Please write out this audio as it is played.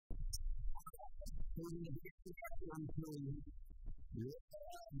including the history of the employee, the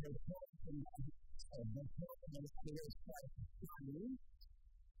report from the report of the Electrolytic study,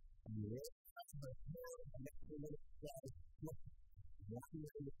 and the report of the Electrolytic study, what we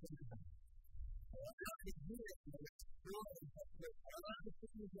are looking at. What I can do is to explore and separate all of the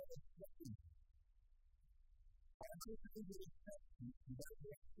things that are studied. All of the things that are studied, that we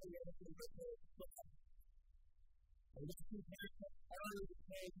actually have to look at study. And this is all of the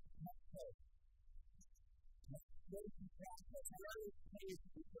things that are studied. This is all of the things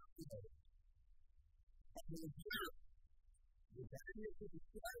that are studied. And the result, the value of the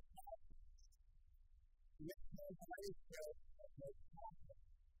study, let's know how it goes at this time.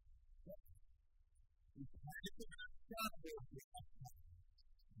 We can't stop with the outcome.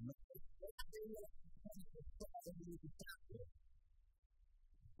 No, it's very much the start of the chapter.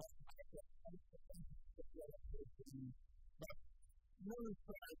 But I don't understand the relativity. But no one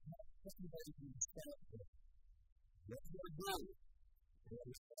has somebody who starts it. What do I do? Well,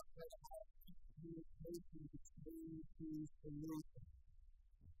 we start with how communication between two solutions.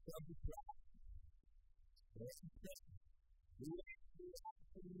 Subject. What's the second? We have to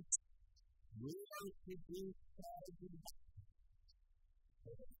actually we want to do something about it. So,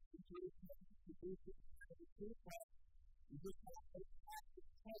 if we want to do something about it, we just have to act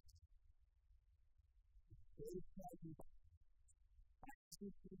as well. So, it's something about it.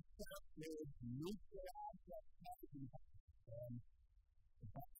 Acting to start with neutralize that something about it. And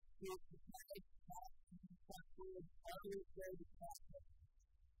that's just the kind of acting to start with always very effective.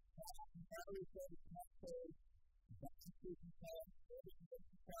 Always very effective. That's the kind of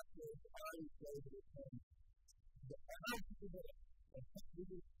factors are in place of the thing. The energy that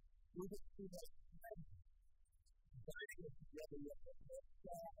we just see that guiding us together with the first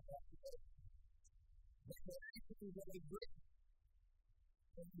thought about the day. But the actions that are good,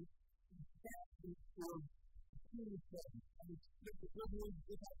 and the actions for human things, and the good news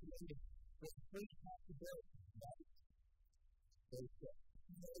is that the end of the first possibility, right? There's the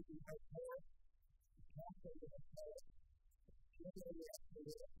energy right there, the concept of power. We're going to react to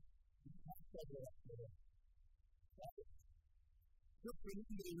it. We can't say react to it. Just for you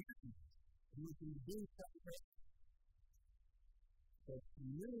to react, and we can do something. So, to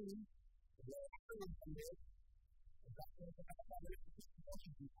me, the excellence of this is that there's about how many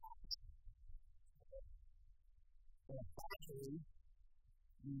situations we have. So, finally,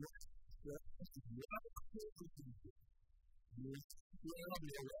 we want to be able to do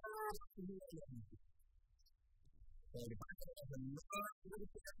So, the Bible has a lot of things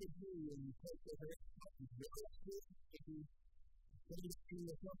to do when you take the very top of the other things to do. So, you see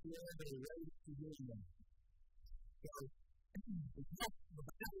yourself there, they're ready to do them. So, it's not the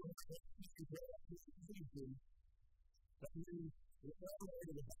Bible that you can go up to the do, but when you go over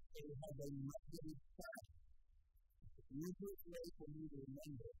to the Bible, it has a much better style. It's an easier way for you to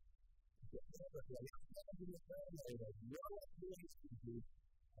remember. Get over to a lot of the family that you're up to do.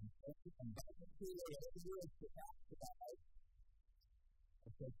 And back to whatever you are to ask about.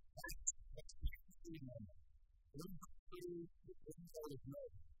 Okay, that's the remember. One thing is no.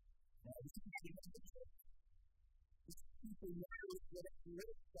 Now, this is the other thing. It's people know what it's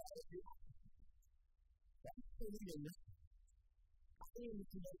really about. That's the reason. I think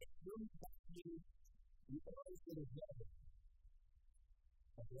you know that one thing you always get a job.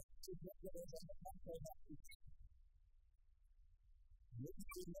 Okay, so that's what I'm talking about. Maybe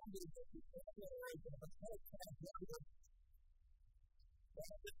you remember that the other area of the health has one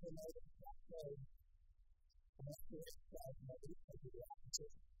that's the night of the day. And that's the way it's done. Nobody can do the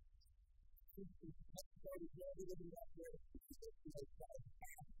opposite. It's the necessary journey that we have here. It's the way it's done.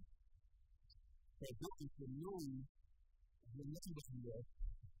 So, what is the moon? Remember here.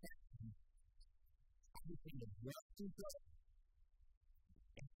 Everything is well controlled.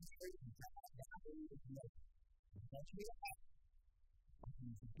 And it's very bad. That's what we know. That's what we have.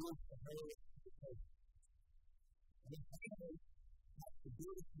 And to do it for her because the family has to do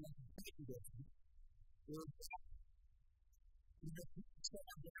it to make a prejudice or that because people say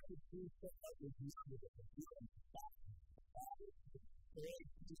I'm going to do stuff that was not with it, but you don't stop. So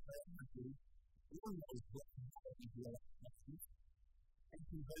it's very happy. One knows what to do and do it and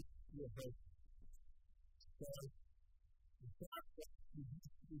convert to a person. So the fact that you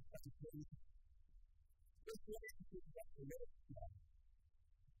have to do something this way is that the rest of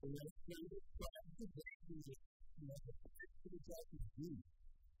and when it's going to try to get to the fact that it's like a do,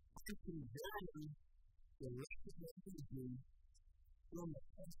 I can vary the rest of what you do from the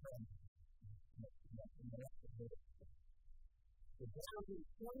content and the rest of it. The value is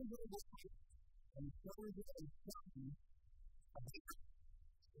so good and so good and something about it.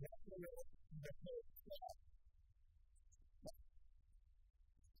 That's what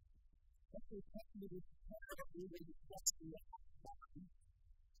actually telling me this part of me that it's actually a body.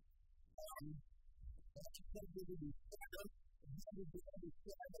 That's what we do. And how did we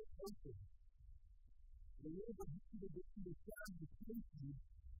understand that person? The way that we understand the person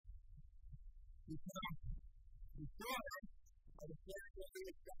because before I was very, very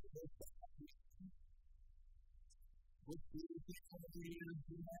excited about that. Which we were just going to be able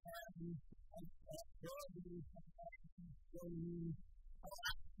to have probably going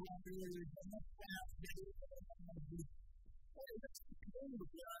afterwards and that's that day and that's the kind of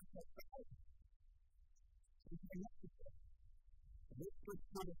God that's out. It's necessary. This was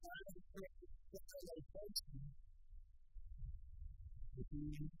for the God of the civilization. If you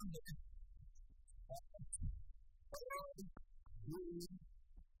remember, all green,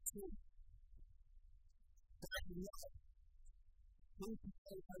 two, but no. Don't you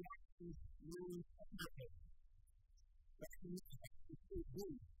say I like to lose nothing. But you have to do.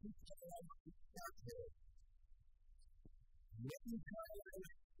 You say I want to start there. When you try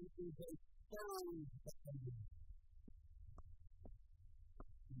to do a soul body.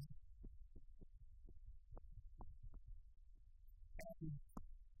 And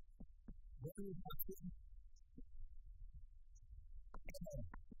when you have to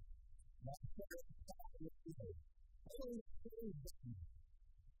that's what it's called with you. I don't say that.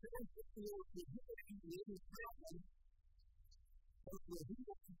 I don't feel the ability to live in problem. But we're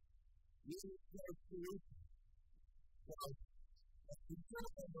here. You need to go through. So, as we go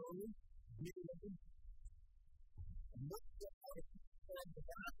along, we live in and look at how to understand the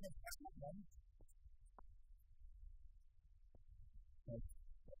God of heaven.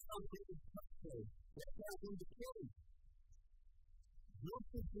 That's how we do it. That's how we do it. What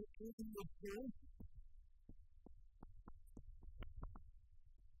is the meaning of faith?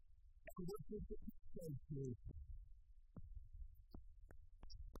 And what is the faith?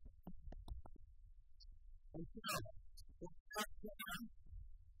 And so, what's that down?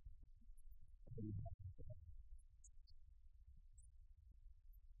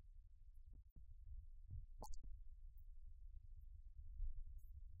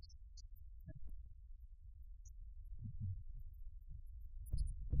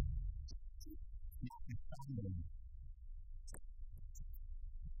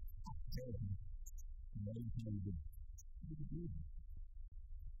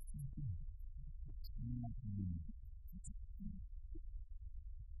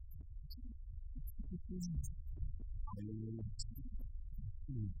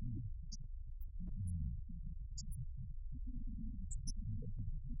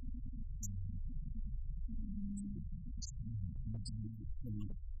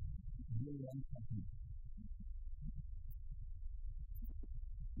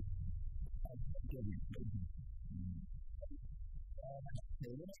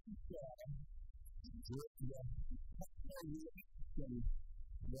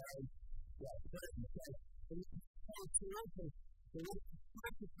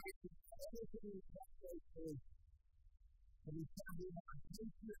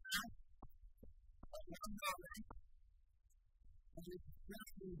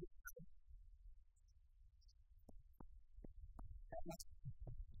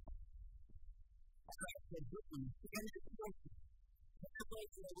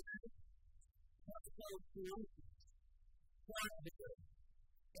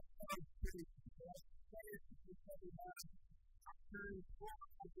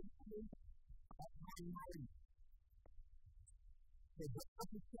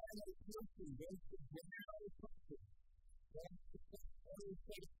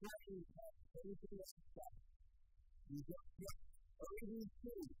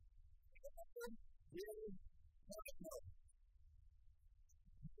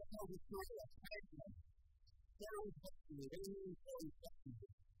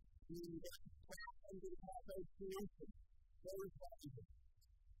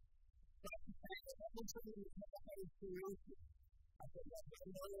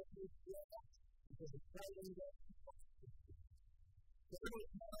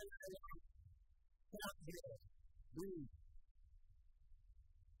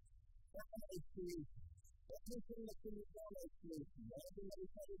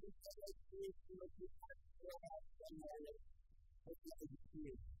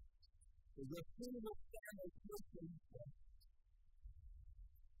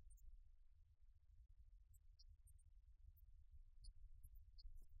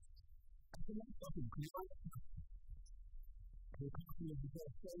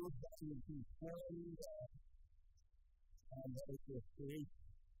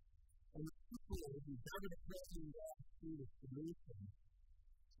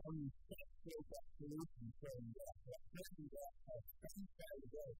 when you start to build that solution from that person that has some kind of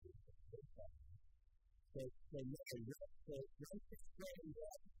ability to take that. So don't explain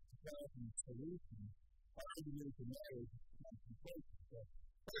that developing solution, all you need to know is concentration. So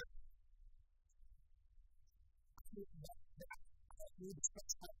first, I need to start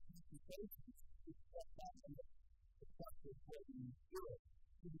that concentration to start that in the process where you do it.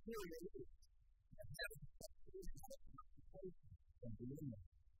 To be clear, you and having that concentration from the limit.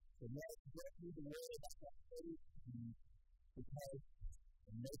 So now you don't need to worry about that solution because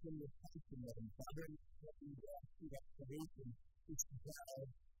making the assumption that in bothering what you get to that solution is to develop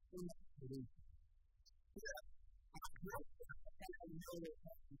in that solution. Yeah, I know that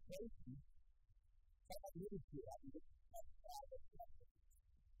concentration, but I need to do that.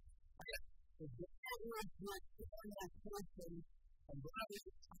 So the other point on that question, and rather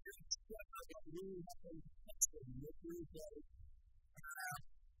than step up and really have them tested in this replay,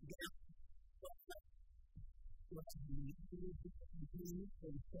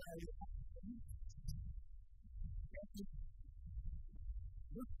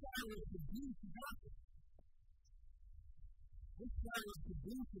 This guy was the dean to doctor. This guy was the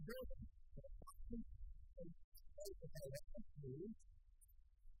dean to building.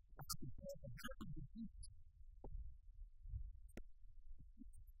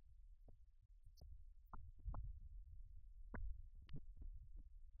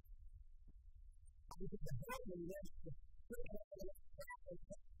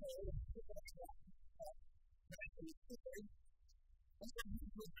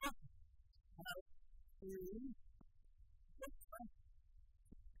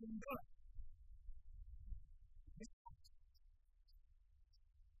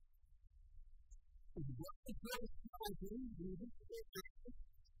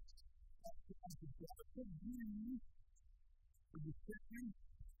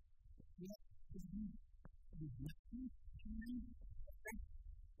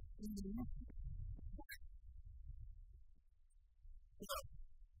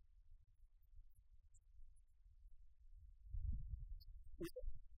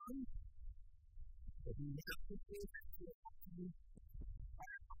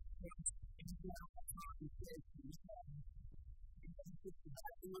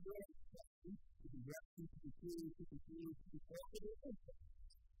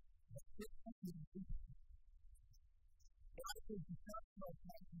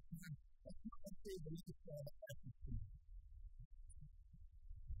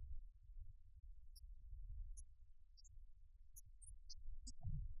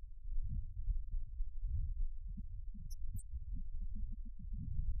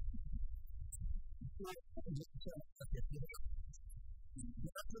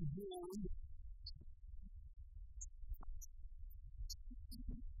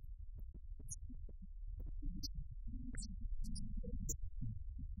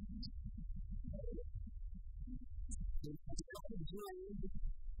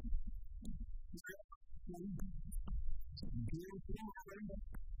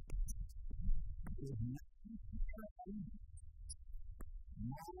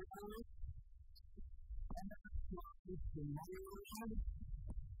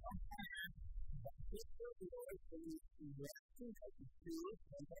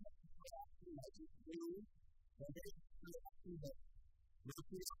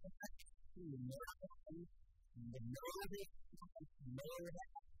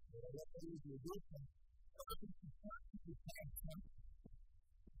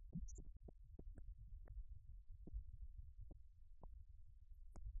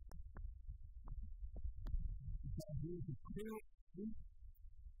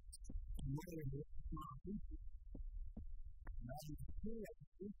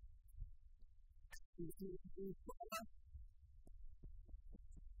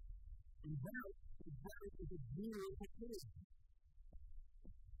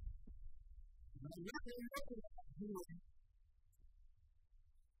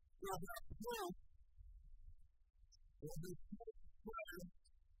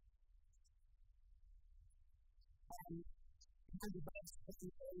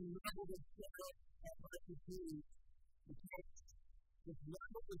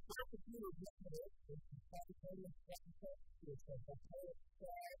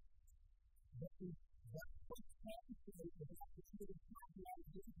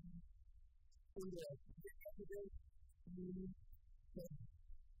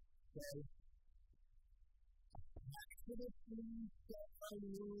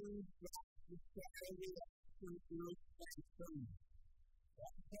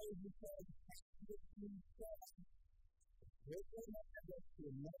 We're going to have us to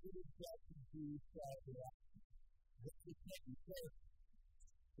a negative self-esteem self-love. What we can't say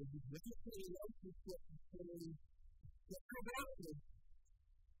is the greatest relationship between the two.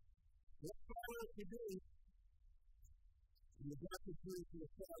 What power to do in the darkest place of the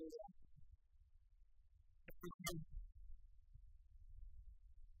self-love.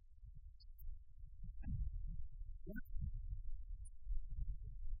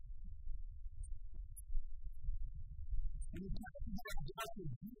 And it's not about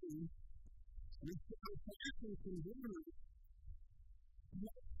darkest beauty, it's about passion and memory. You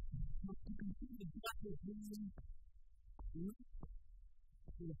can see the darkest beauty in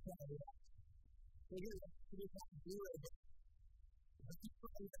the self-love. So here, we have to do it. But it's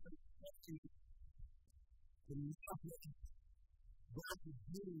not about passion. The knowledge of God's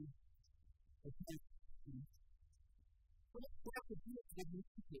beauty of passion. What God's beauty is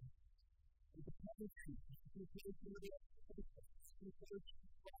limited. It's a passion. It's a passion.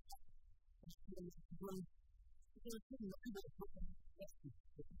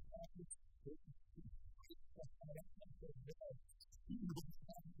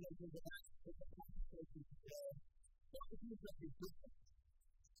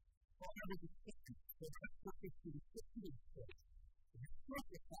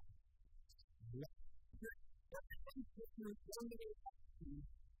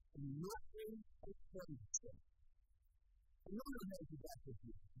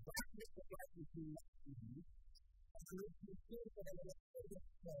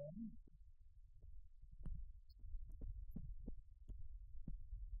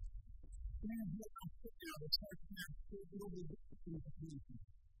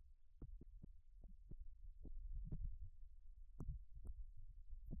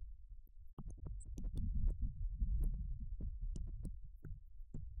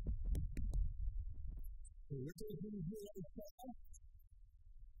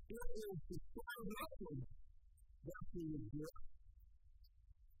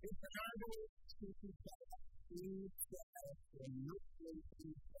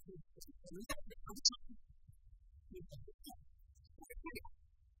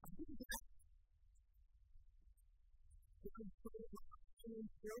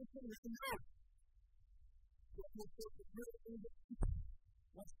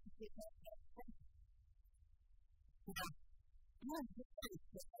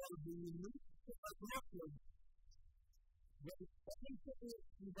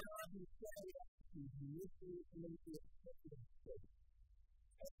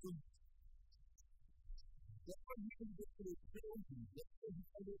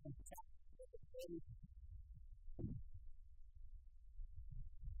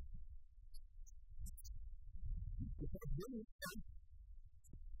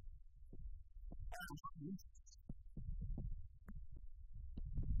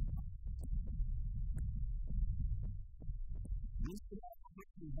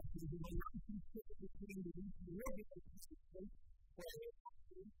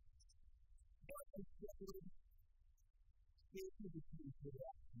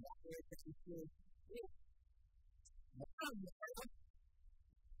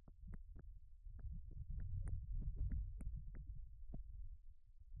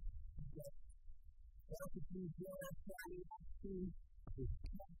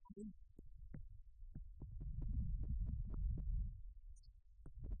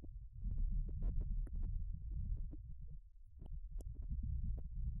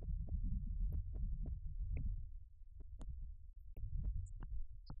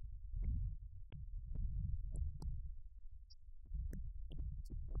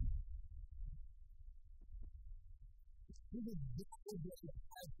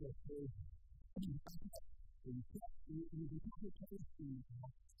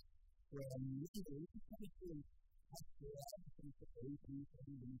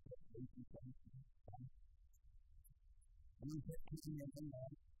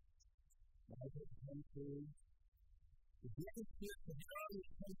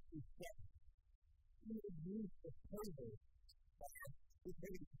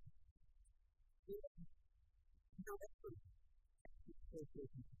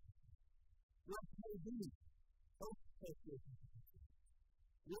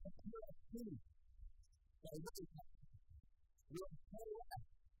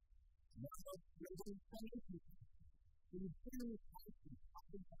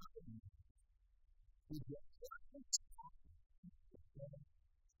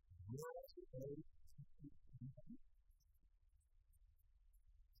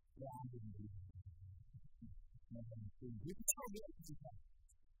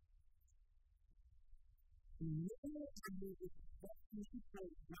 many of you expecting to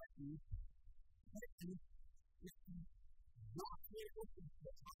take lessons, and not be able to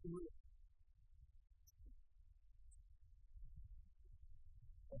get through it.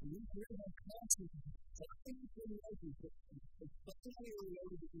 And you hear that constantly, something is related to it, especially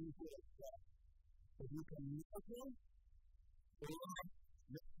related to these little stuff. If you can measure, or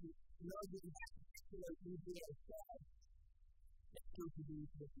know the particular EPA stuff, that's going to be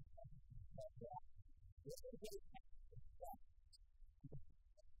the stuff that. The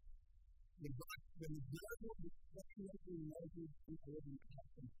majority of the definitely measures people in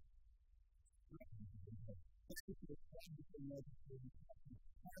passion. Especially for the practical measures for the passion.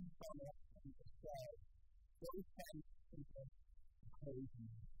 I'm from that kind of style. Those kinds of people are crazy.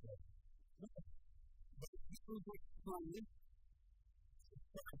 But if you get through, it's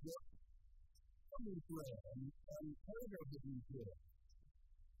not just coming through it and further getting through it.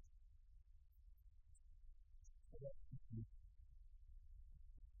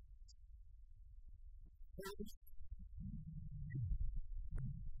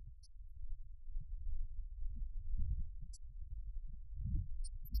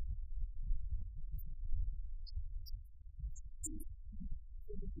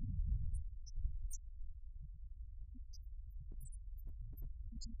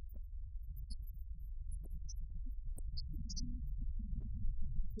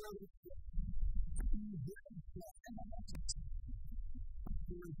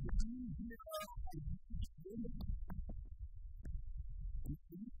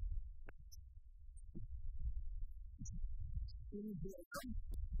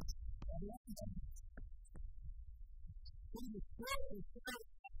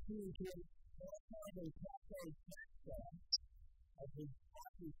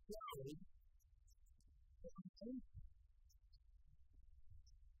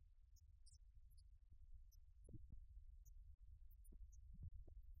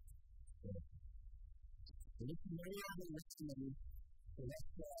 And if you know how to listen, so that's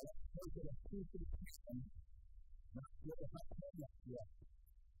why let's take it a piece of time, not get a hot yet.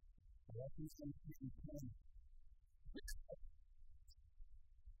 So that's what I'm saying.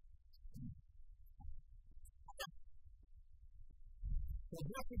 So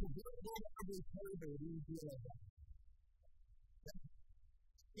what is the good one of this table we deal with that?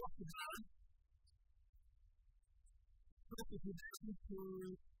 What's the God? What is the God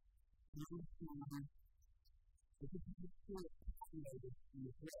for if it's a story populated in the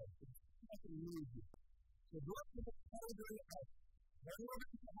bread, it's nothing new. So what is the table of what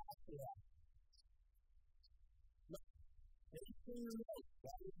is the after that? Look, anything you know,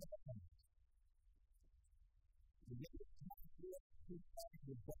 that is happening. The biggest idea is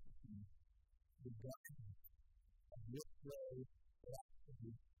the blessing, the guidance of this way that to be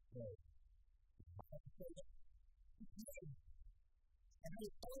way. And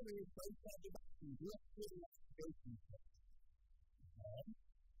I told you, based on the blessing, let's do the activation step. Okay?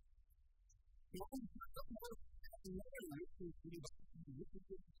 The only part of the life is the blessing, which is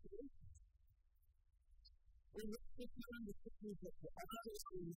the situation. We look at the understanding that the other is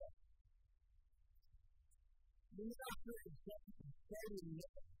the left. We have to accept the starting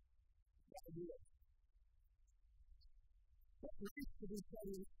left. That is. What needs to be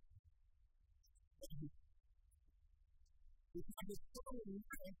studied? Because it's starting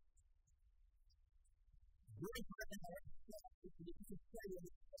left. Very hard to have stuff if you can study it.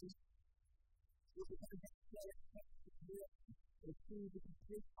 If you can study it, it's true that you can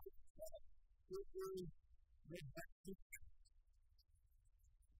study it. It is the best thing.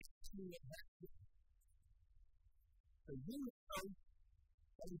 It's the best thing. So you know,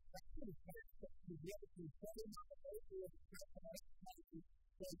 and it's actually that you get to study the way of the personal study,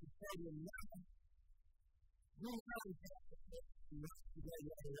 so you study it now. You know that it's not today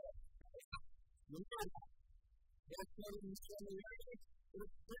yet. You know that. That's why you study it.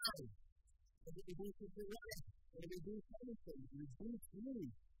 It's good. And it reduces the rest. And it reduces anything. It reduces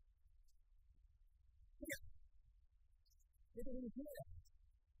need. Yeah. It is good.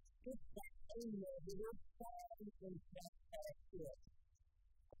 It's that thing that we're finding in that aspect.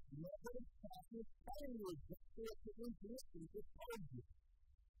 Never stop your language. That's what the intuition just told you.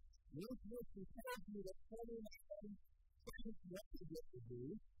 The intuition tells you that studying is what you get to do.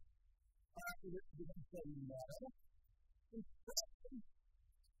 After this, you can study now. Instruction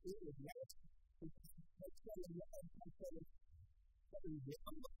is what it's studying now. It's studying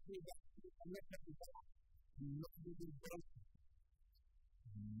down. I'm not going to go. Not to be broken.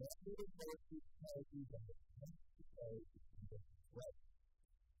 Never to go to tell you that it's not to go to the way.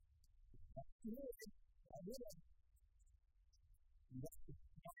 That's good. I will. That's the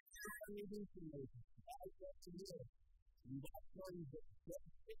primary information. 5 steps a year. And that's when the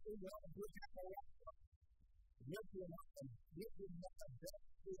people want to do that whole life. If you're not a best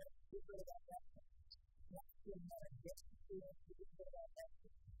student, figure it out that way. If you're not a best student, figure it out that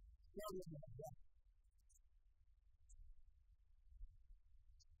way. Tell them about that.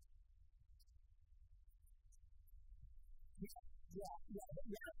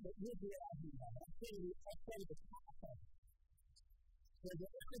 But you'll do it out here. I say the top of it. So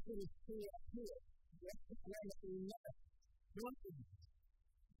that everything is clear up here. That's the way that we know. One thing.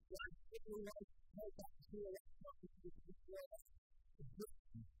 Like, if we want to take that clear up, it's the way that's the good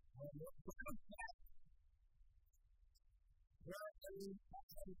thing. But I'm sad. Well, I mean, that's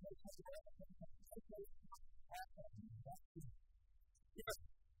how we take it away. That's how it's not happening. That's the good.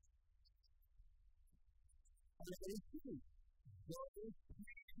 And it's true. So it's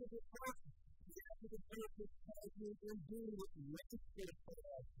to the person. You have to the person tells you you're doing what you want to do for the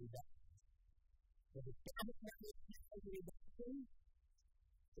rest of your day. So the Sabbath method tells you about things,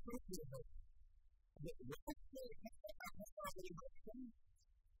 it's not your person. But the rest of the day, it's not your person.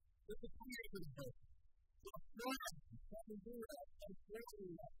 It's a part of the person. So it's not something to do with that. It's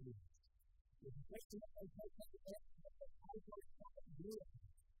really not to do. It's a person that can take that to the rest of the day. It's not to do it.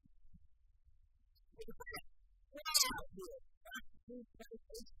 It's a person. Wow! Good. That's the two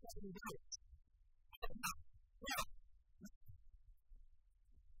places that we do it. Well,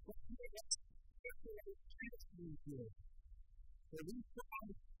 what's the next? It's a transferring field. So we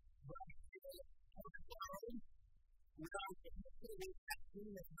found right here on the bottom, without the facility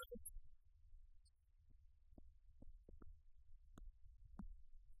acting as well.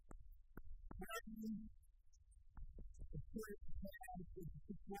 Having the first hand is the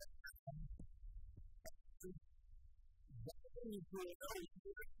support hand. That means we're going to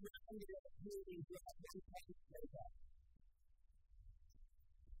do it under the opinion that one can say that.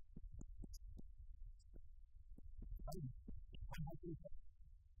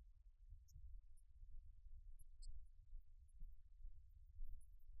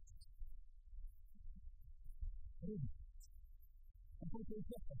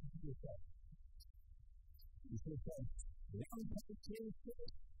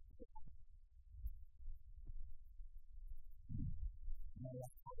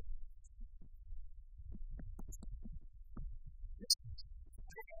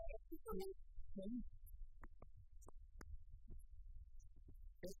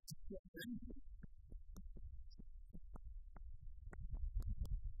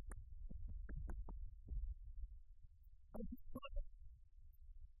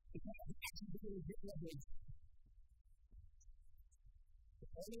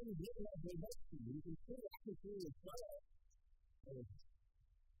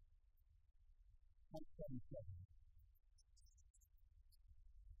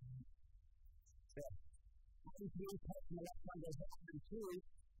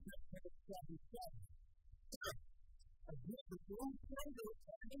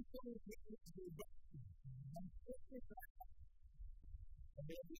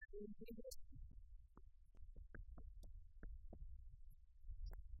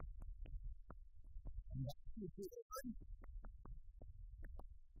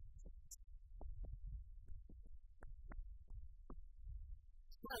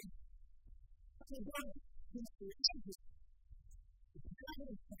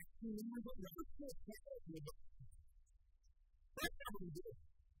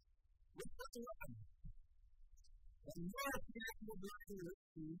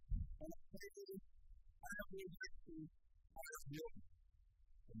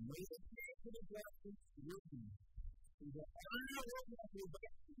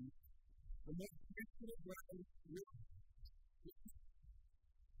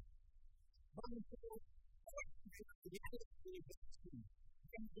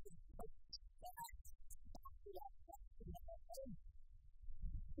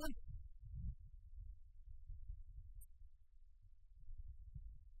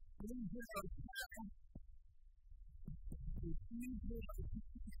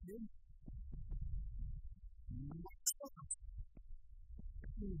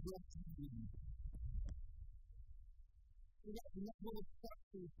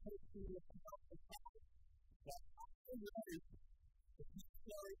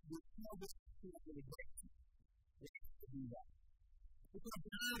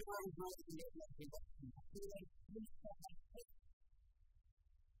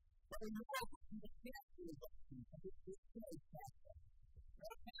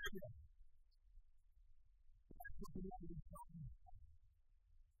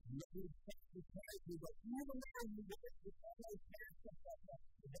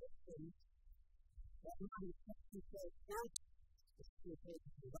 That money is actually so fast, it's going to take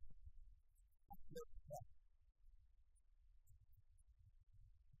you back. That's no step.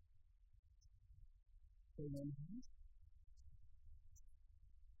 So when you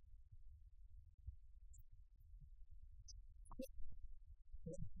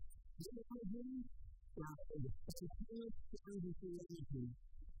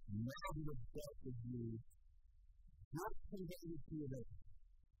negative thoughts of you, not conveyed to your life,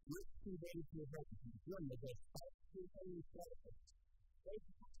 not conveyed to your life, one that goes out to your self, they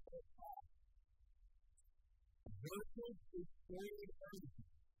have to pass. Versus is very urgent.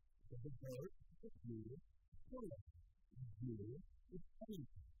 So the verse is you, full of you, is pain.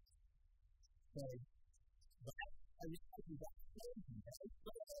 So, that's a reality that saves you. That is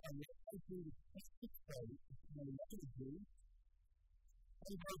so that I'm able to take the space, and I'm able to do,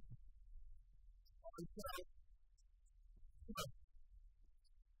 and versus. And so,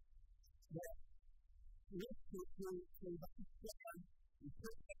 that listen to that plan, and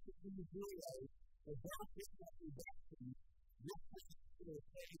put that in the video, the benefit of reduction, this is the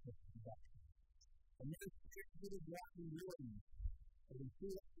phase of reduction. And then it's to the ground ruin, and we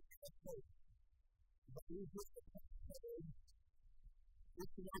see that we have hope. But we just have to say,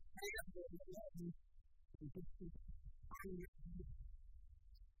 it's the most powerful of the level, and just to find your peace.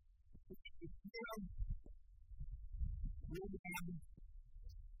 It's now, really bad.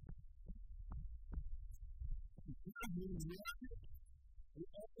 It's not really reactive.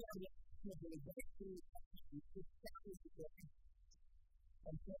 And also, I get to the reduction of the status of the life.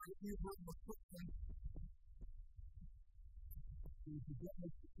 And so, I do have a question. And to get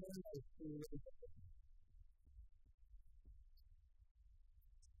me to turn those to the reduction.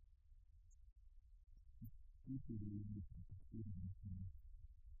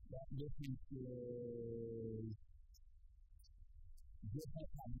 That difference is just how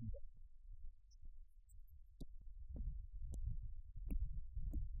time you go.